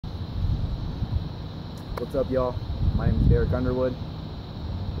What's up, y'all? My name is Derek Underwood.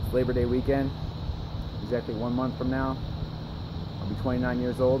 It's Labor Day weekend. Exactly 1 month from now, I'll be 29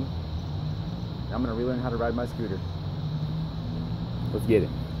 years old. And I'm gonna relearn how to ride my scooter. Let's get it.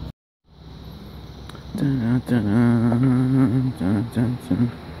 Dun, dun, dun, dun, dun,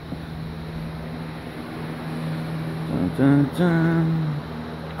 dun. Dun, dun, dun.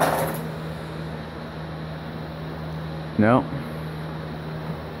 No.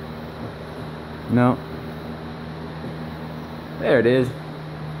 No. There it is.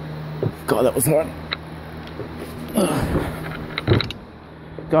 God, that was hard.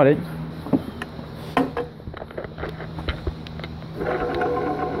 Got it.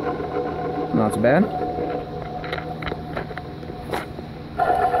 Not so bad.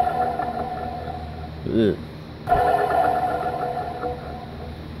 Ugh.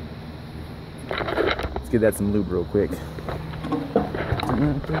 Let's give that some lube real quick.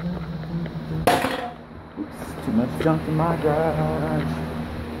 Oops, too much junk in my garage.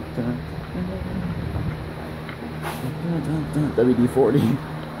 WD-40.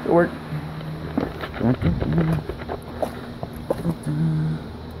 Good work.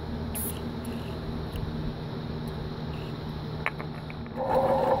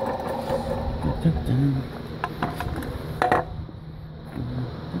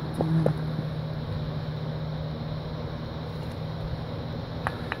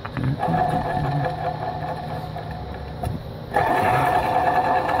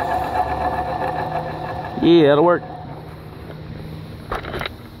 Yeah, that'll work.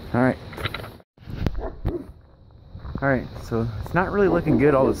 Alright, so it's not really looking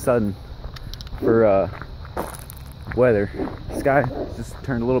good all of a sudden for weather. The sky just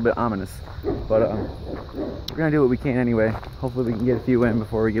turned a little bit ominous, but we're gonna do what we can anyway. Hopefully we can get a few in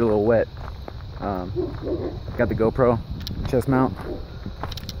before we get a little wet. Got the GoPro chest mount,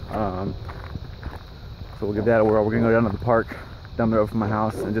 so we'll give that a whirl. We're gonna go down to the park down the road from my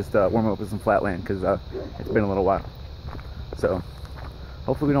house and just warm up with some flatland because it's been a little while. So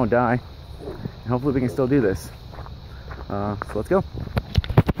hopefully we don't die, and hopefully we can still do this. So let's go.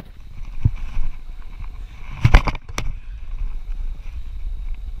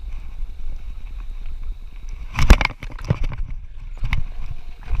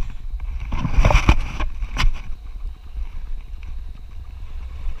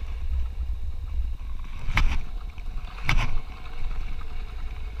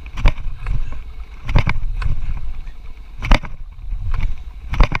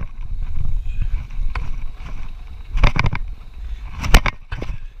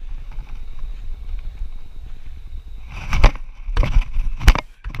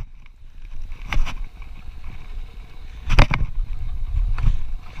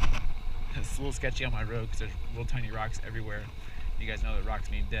 It's a little sketchy on my road because there's little tiny rocks everywhere. You guys know that rocks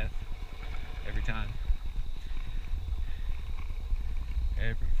mean death every time.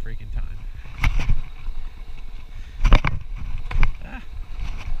 Every freaking time. Ah.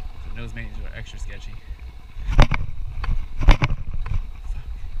 So nose maintenance are extra sketchy.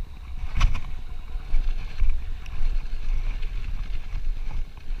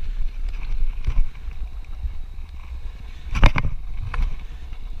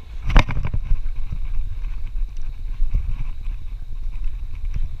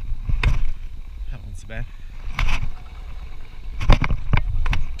 Bad.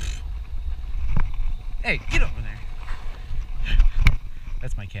 Hey, get over there.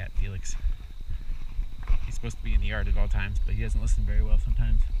 That's my cat, Felix. He's supposed to be in the yard at all times, but he doesn't listen very well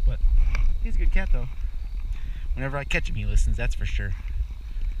sometimes. But he's a good cat, though. Whenever I catch him, he listens, that's for sure.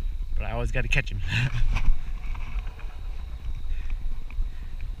 But I always got to catch him.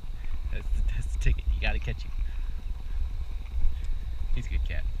 That's the ticket. You got to catch him. He's a good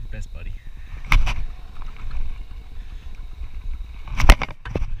cat. Best buddy.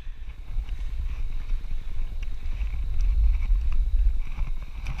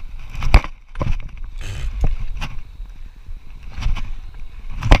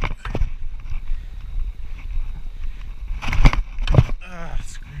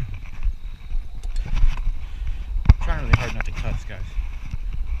 Trying really hard not to cuss, guys.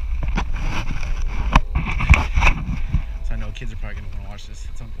 So I know kids are probably going to want to watch this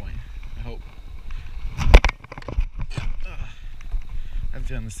at some point. I hope. I have a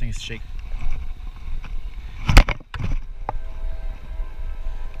feeling this thing is shaking.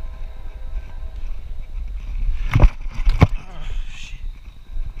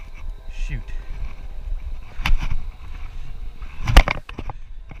 Shoot.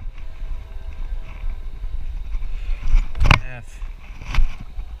 F.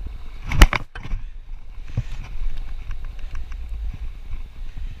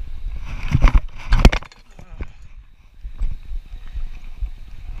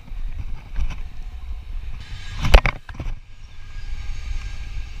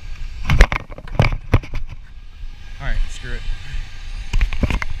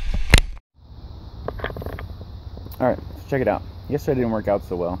 Alright, so check it out. Yesterday didn't work out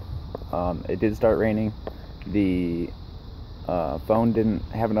so well. It did start raining. The phone didn't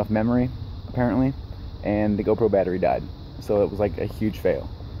have enough memory, apparently, and the GoPro battery died. So it was like a huge fail.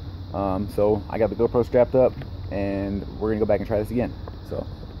 So I got the GoPro strapped up, and we're gonna go back and try this again. So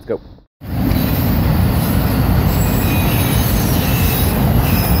let's go.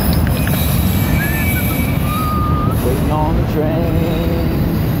 Waiting on the train,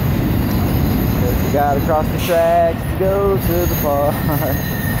 'cause we gotta cross the tracks to go to the park.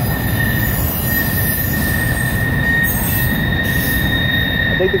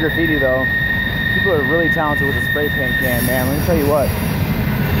 I think the graffiti though, people are really talented with a spray paint can, man. Let me tell you what,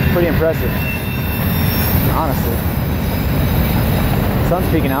 it's pretty impressive, honestly. Sun's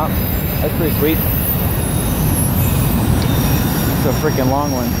peeking out, that's pretty sweet. It's a freaking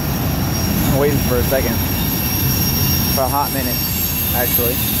long one. I'm waiting for a second. For a hot minute,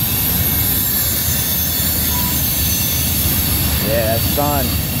 actually. Yeah, that's sun.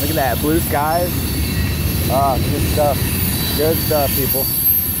 Look at that, blue skies. Ah, good stuff. Good stuff, people.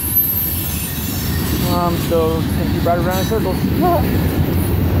 I'm still gonna keep riding around in circles.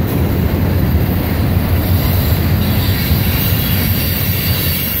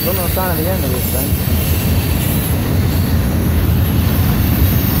 Still no sign of the end of this thing.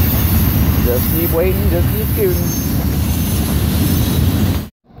 Just keep waiting, just keep scooting.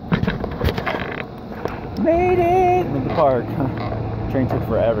 Made it! In the park. Train took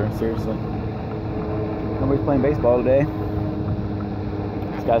forever, seriously. Nobody's playing baseball today.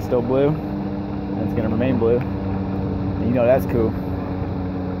 The sky's still blue, and it's gonna remain blue. And you know that's cool.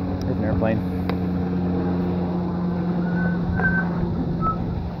 There's an airplane.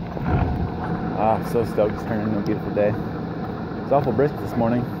 Ah, so stoked. It's turning into a beautiful day. It's awful brisk this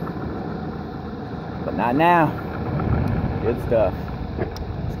morning, but not now. Good stuff.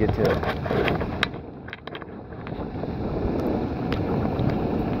 Let's get to it.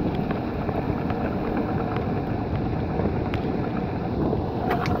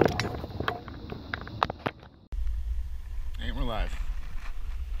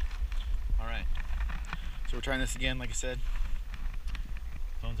 So we're trying this again, like I said.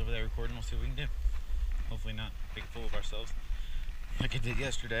 Phone's over there recording, we'll see what we can do. Hopefully not make a fool of ourselves like I did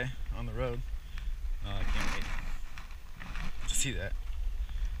yesterday on the road. I can't wait to see that.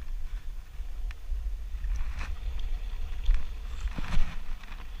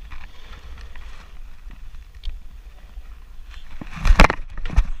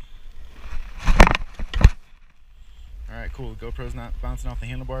 Alright, cool. The GoPro's not bouncing off the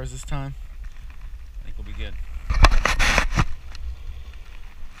handlebars this time. I think we'll be good.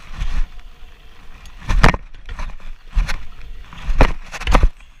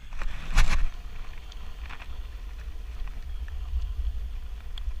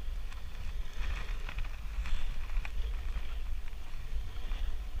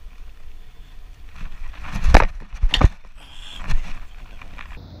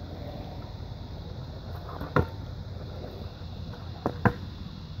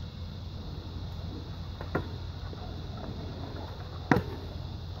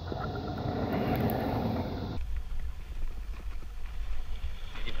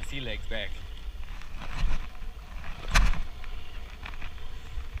 Sea legs back.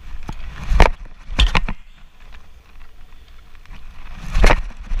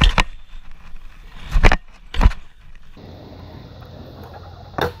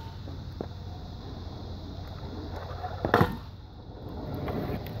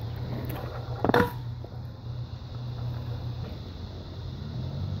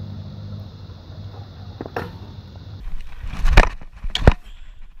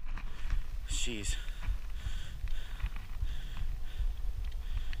 Jeez.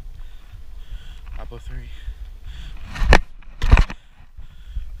 Oppo 3.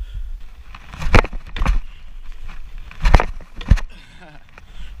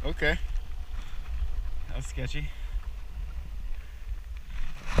 Okay. That was sketchy.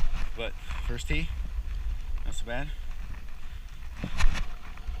 But first tee, not so bad.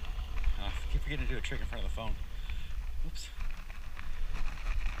 I keep forgetting to do a trick in front of the phone. Oops.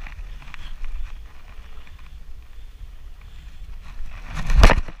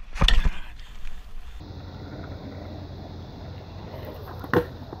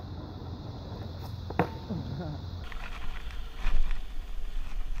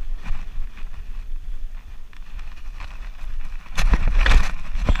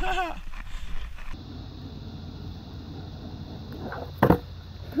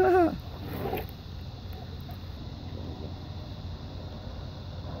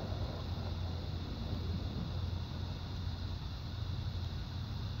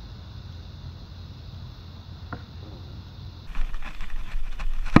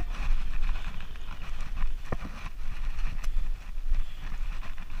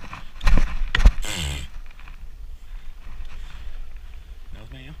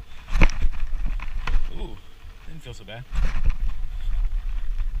 menu. Ooh, didn't feel so bad.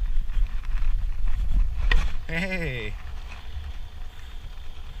 Hey,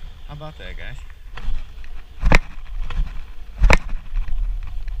 how about that, guys?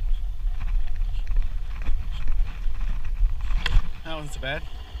 That wasn't so bad.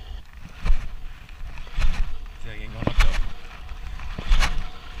 See that getting going up though.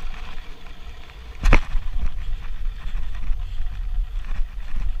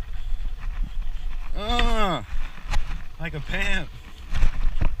 Like a pimp.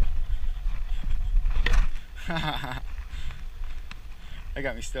 That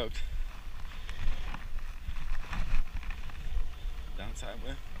got me stoked. Downside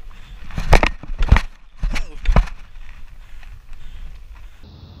whip.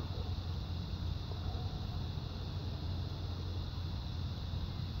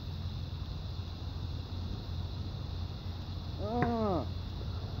 Oh.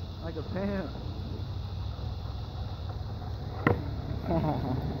 Like a pimp. I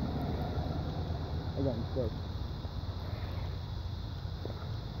got me stoked.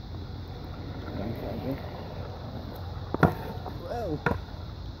 Whoa.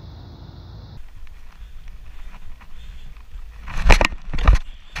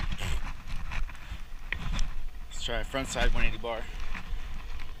 Let's try a front side 180 bar.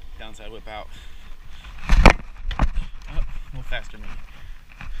 Downside whip out. Oh, a little faster maybe.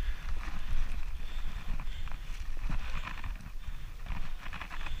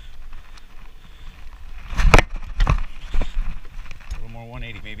 A little more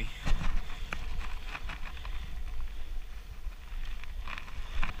 180 maybe.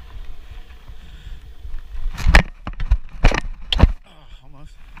 Oh,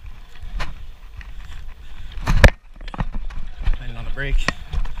 almost. Landing on the brake.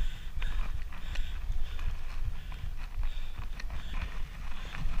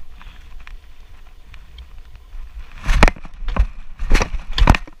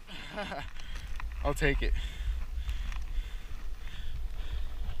 I'll take it.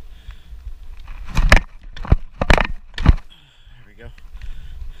 There we go.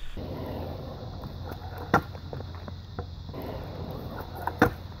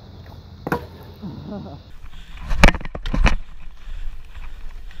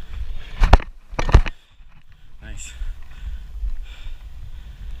 Nice.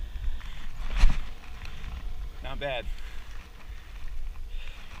 Not bad.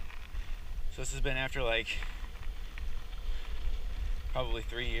 So this has been after like probably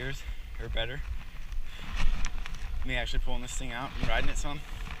 3 years or better. Me actually pulling this thing out and riding it some.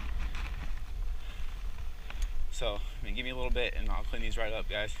 So, I mean, give me a little bit and I'll clean these right up,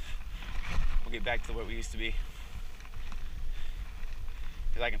 guys. We'll get back to what we used to be.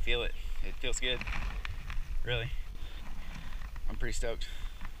 Because I can feel it. It feels good. Really. I'm pretty stoked.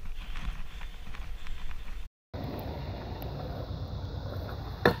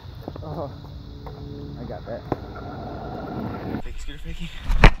 Oh, I got that. Fake scooter fakie.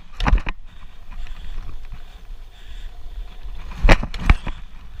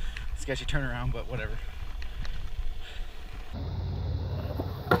 Sketchy turnaround, but whatever.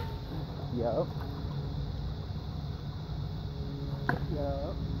 Yup.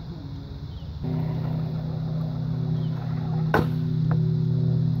 Yup.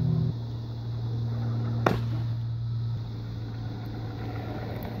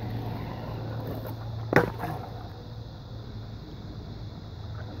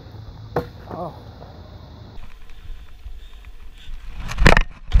 Oh.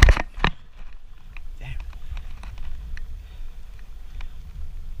 Damn.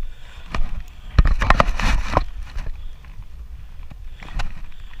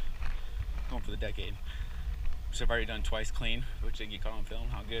 Going for the decade. Which I've already done twice clean, which didn't get caught on film.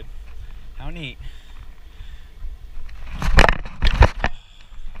 How good. How neat.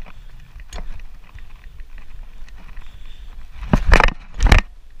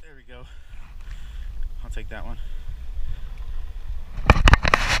 There we go. I'll take that one.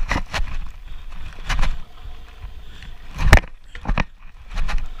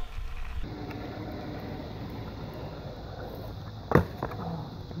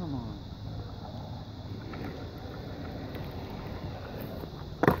 Come on.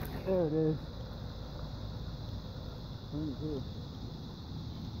 There it is. 22.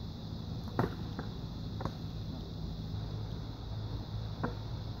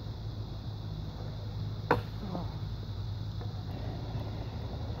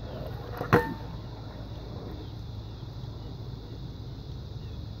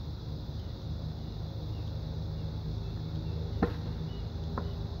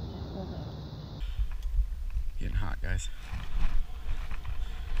 Getting hot, guys.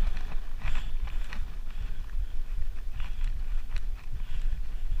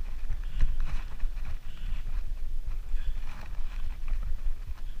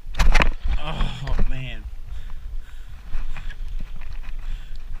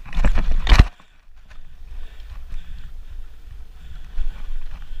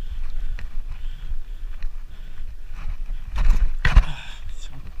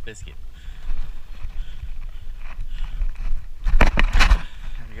 biscuit.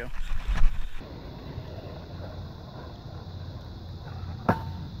 There we go.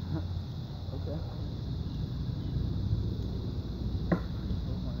 Okay.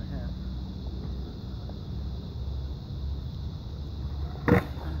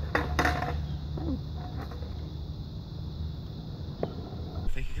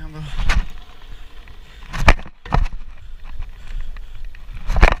 Fake a combo.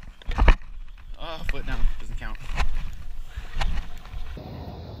 Oh, foot down. Doesn't count.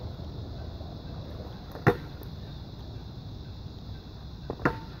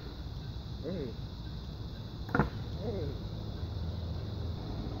 Hey. Hey.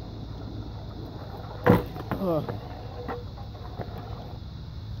 Oh.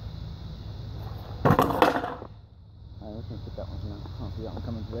 Alright, let's put that one for now. I don't see that one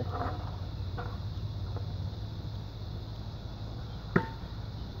coming today.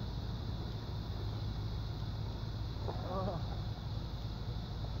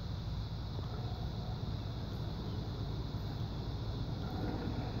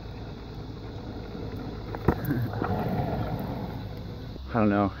 I don't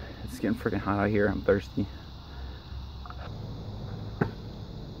know. It's getting freaking hot out here. I'm thirsty.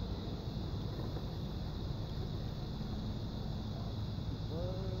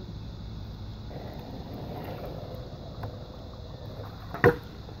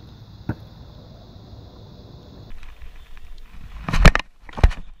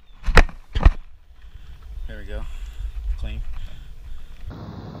 There we go. Clean.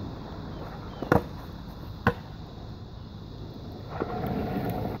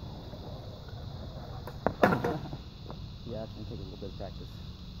 Yeah, it's gonna take a little bit of practice.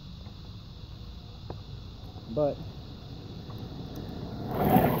 But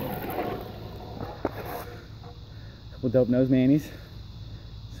with dope nose manis,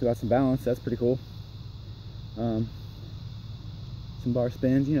 so got some balance. That's pretty cool. Some bar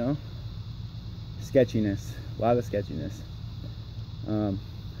spins, you know, sketchiness, a lot of sketchiness.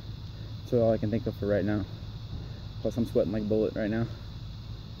 That's all I can think of for right now. Plus, I'm sweating like a bullet right now.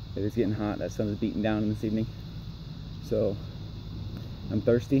 It is getting hot. That sun is beating down in this evening. So I'm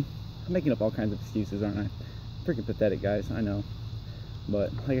thirsty. I'm making up all kinds of excuses, aren't I? Freaking pathetic, guys, I know.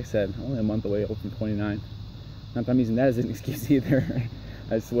 But like I said, I'm only a month away from 29. Not that I'm using that as an excuse either.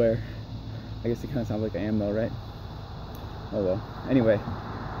 I swear. I guess it kind of sounds like I am though, right? Oh well. Anyway,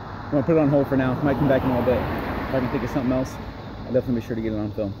 I'm gonna put it on hold for now. Might come back in a little bit. If I can think of something else, I'll definitely be sure to get it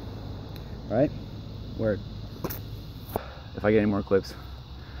on film. All right? Word. If I get any more clips,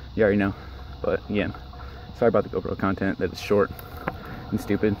 you already know. But again, sorry about the GoPro content that is short and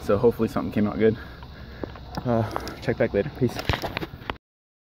stupid. So hopefully something came out good. Check back later. Peace.